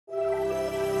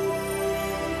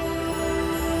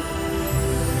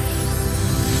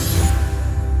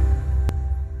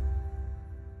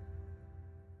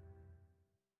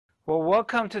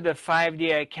Welcome to the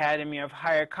 5D Academy of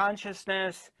Higher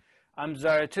Consciousness. I'm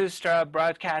Zarathustra,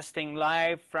 broadcasting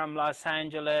live from Los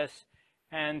Angeles.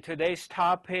 And today's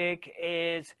topic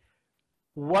is,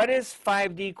 what is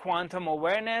 5D quantum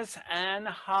awareness and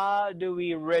how do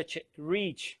we reach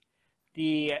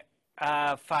the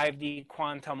 5D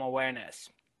quantum awareness?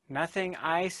 Nothing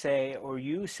I say or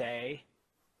you say,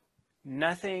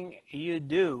 nothing you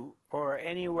do or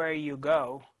anywhere you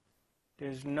go,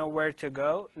 there's nowhere to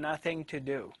go, nothing to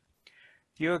do.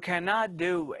 You cannot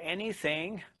do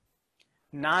anything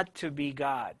not to be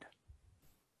God.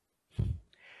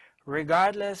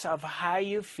 Regardless of how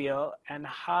you feel and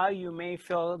how you may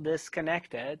feel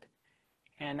disconnected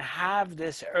and have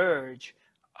this urge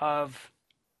of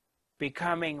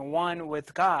becoming one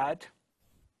with God,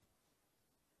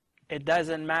 it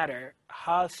doesn't matter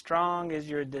how strong is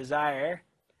your desire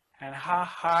and how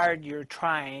hard you're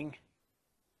trying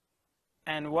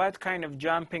and what kind of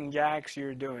jumping jacks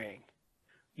you're doing.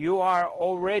 You are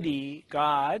already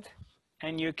God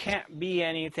and you can't be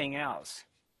anything else.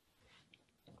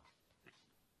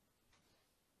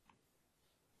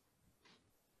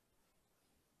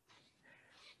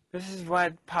 This is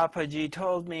what Papaji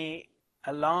told me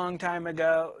a long time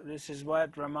ago. This is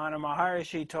what Ramana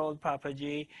Maharishi told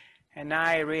Papaji, and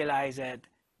I realize it,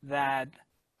 that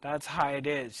that's how it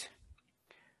is.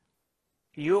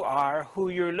 You are who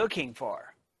you're looking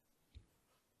for.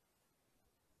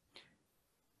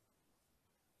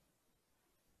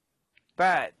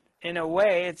 But in a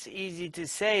way, it's easy to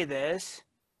say this,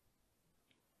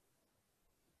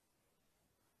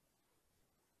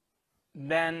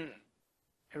 than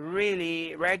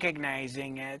really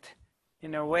recognizing it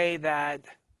in a way that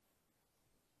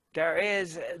there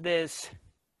is this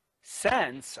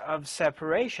sense of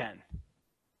separation,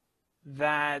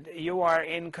 that you are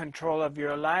in control of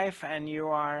your life and you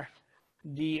are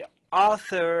the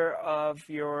author of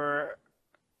you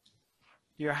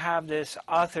have this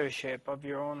authorship of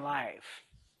your own life.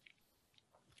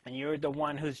 And you're the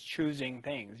one who's choosing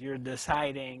things. You're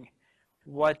deciding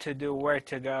what to do, where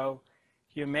to go.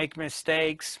 You make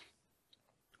mistakes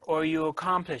or you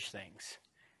accomplish things.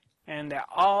 And they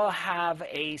all have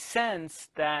a sense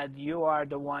that you are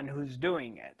the one who's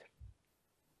doing it,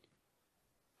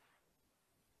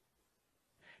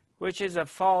 which is a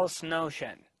false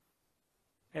notion.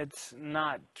 It's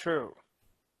not true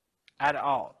at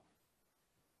all.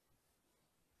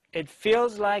 It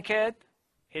feels like it,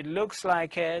 it looks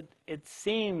like it, it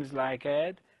seems like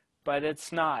it, but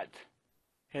it's not.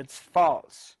 It's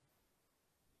false.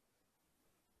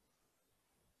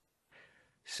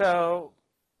 So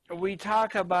we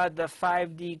talk about the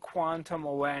 5D quantum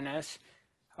awareness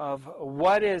of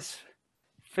what is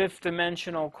fifth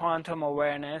dimensional quantum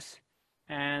awareness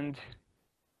and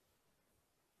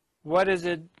what is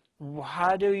it,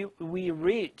 how do we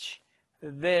reach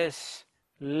this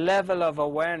level of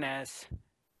awareness?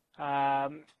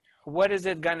 What is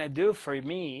it going to do for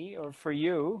me or for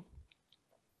you?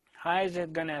 How is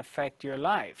it going to affect your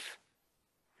life?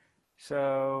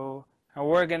 So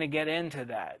we're going to get into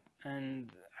that,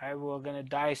 and I will going to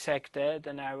dissect it,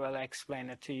 and I will explain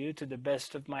it to you to the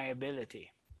best of my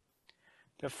ability.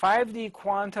 The 5D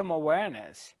quantum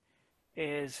awareness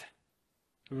is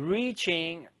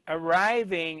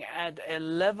arriving at a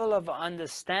level of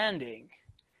understanding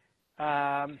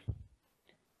that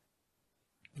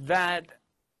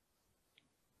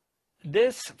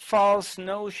this false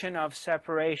notion of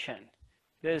separation,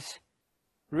 this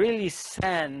really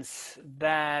sense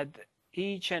that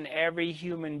each and every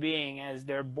human being, as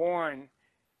they're born,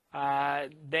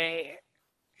 they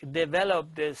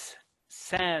develop this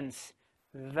sense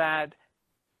that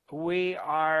we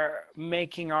are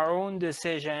making our own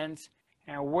decisions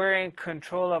and we're in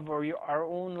control of our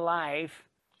own life,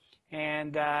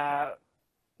 and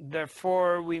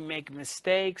therefore we make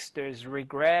mistakes, there's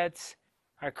regrets.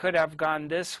 I could have gone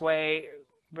this way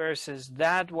versus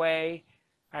that way.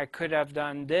 I could have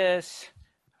done this.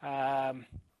 I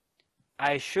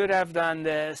should have done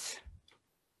this.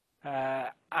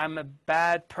 I'm a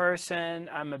bad person.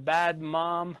 I'm a bad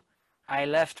mom. I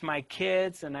left my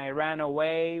kids and I ran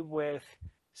away with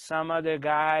some other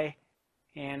guy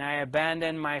and I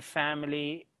abandoned my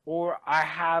family, or I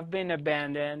have been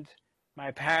abandoned.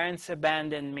 My parents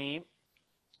abandoned me,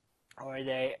 or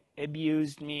they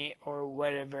abused me, or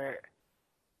whatever.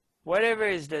 Whatever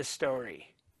is the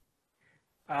story.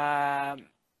 As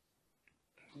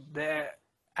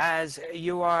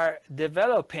you are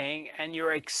developing and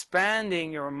you're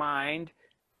expanding your mind,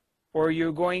 or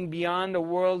you're going beyond the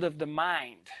world of the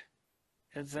mind,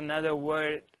 it's another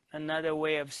word, another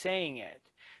way of saying it.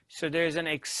 So there's an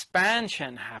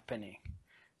expansion happening.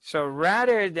 So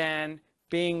rather than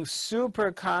being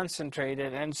super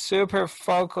concentrated and super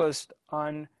focused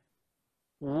on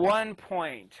one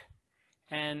point,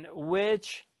 and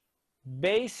which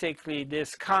basically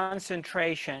this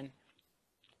concentration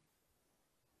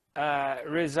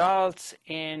results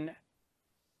in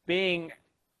being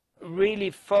really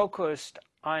focused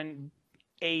on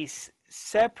a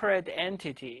separate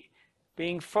entity,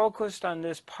 being focused on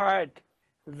this part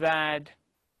that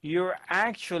you're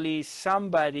actually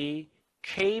somebody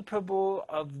capable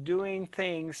of doing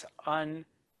things on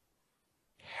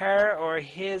her or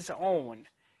his own,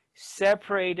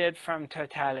 separated from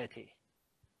totality.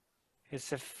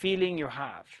 It's a feeling you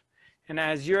have. And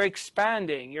as you're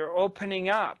expanding, you're opening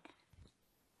up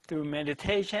through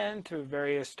meditation, through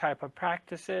various type of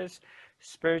practices,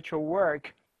 spiritual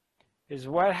work, is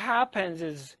what happens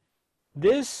is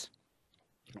this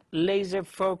laser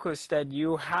focus that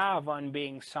you have on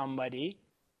being somebody,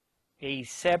 a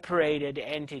separated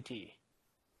entity,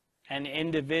 an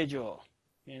individual,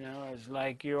 it's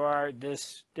like you are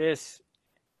this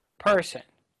person.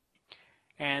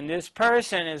 And this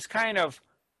person is kind of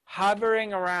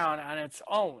hovering around on its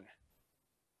own.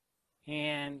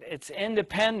 And it's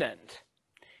independent.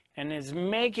 And is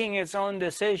making its own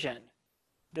decision.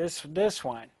 This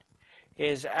one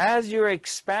is, as you're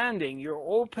expanding, you're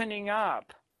opening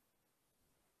up,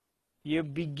 you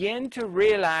begin to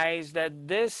realize that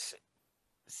this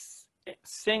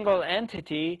single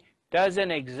entity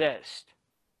doesn't exist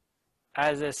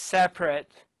as a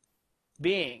separate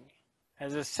being,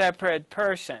 as a separate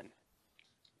person.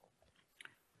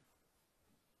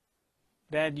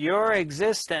 That your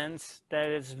existence, that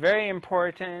is very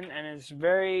important and is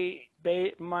very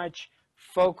much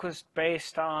focused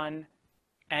based on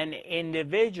an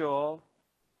individual,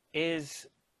 is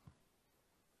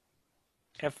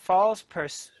a false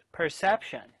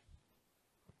perception.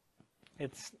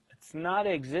 It's not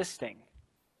existing.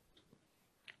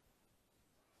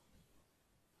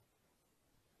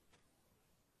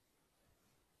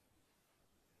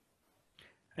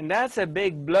 And that's a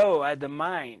big blow at the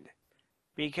mind,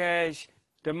 because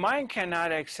the mind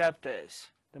cannot accept this.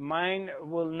 The mind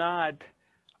will not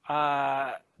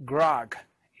grok.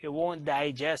 It won't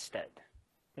digest it.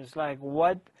 It's like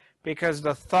what? Because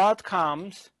the thought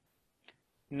comes,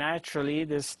 naturally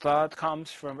this thought comes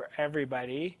from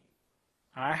everybody.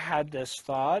 I had this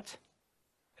thought.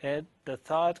 The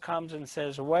thought comes and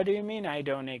says, what do you mean I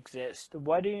don't exist?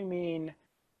 What do you mean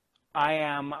I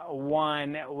am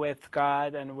one with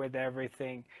God and with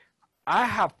everything? I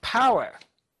have power.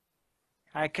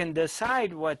 I can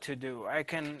decide what to do. I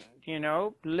can,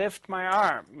 lift my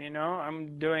arm.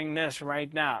 I'm doing this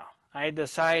right now. I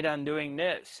decide on doing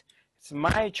this. It's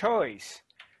my choice.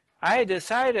 I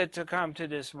decided to come to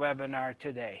this webinar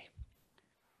today.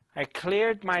 I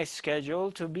cleared my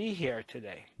schedule to be here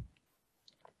today.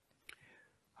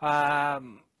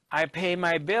 I pay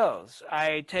my bills.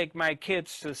 I take my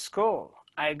kids to school.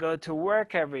 I go to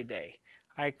work every day.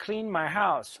 I clean my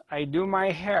house. I do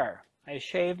my hair. I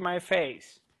shave my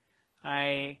face.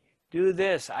 I do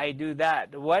this. I do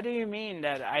that. What do you mean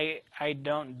that I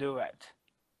don't do it?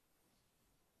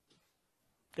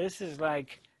 This is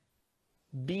like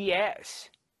BS.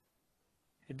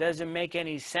 It doesn't make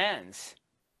any sense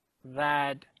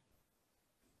that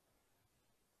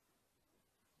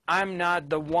I'm not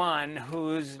the one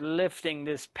who's lifting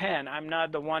this pen. I'm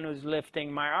not the one who's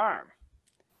lifting my arm.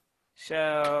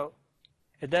 So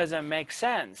it doesn't make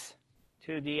sense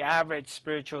to the average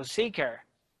spiritual seeker.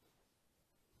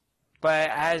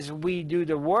 But as we do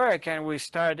the work and we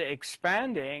start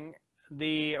expanding,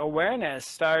 the awareness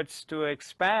starts to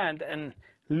expand and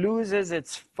loses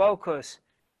its focus,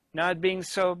 not being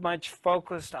so much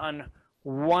focused on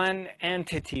one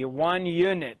entity, one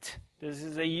unit. This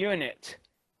is a unit.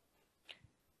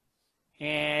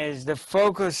 As the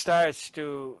focus starts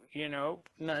to,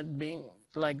 not being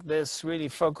like this, really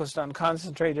focused on,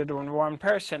 concentrated on one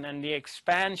person, and the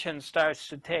expansion starts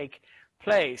to take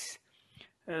place,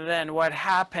 then what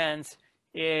happens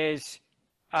is,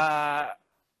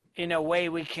 in a way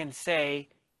we can say,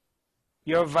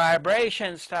 your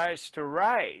vibration starts to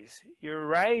rise. You're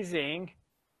rising,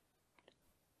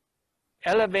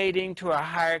 elevating to a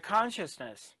higher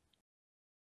consciousness.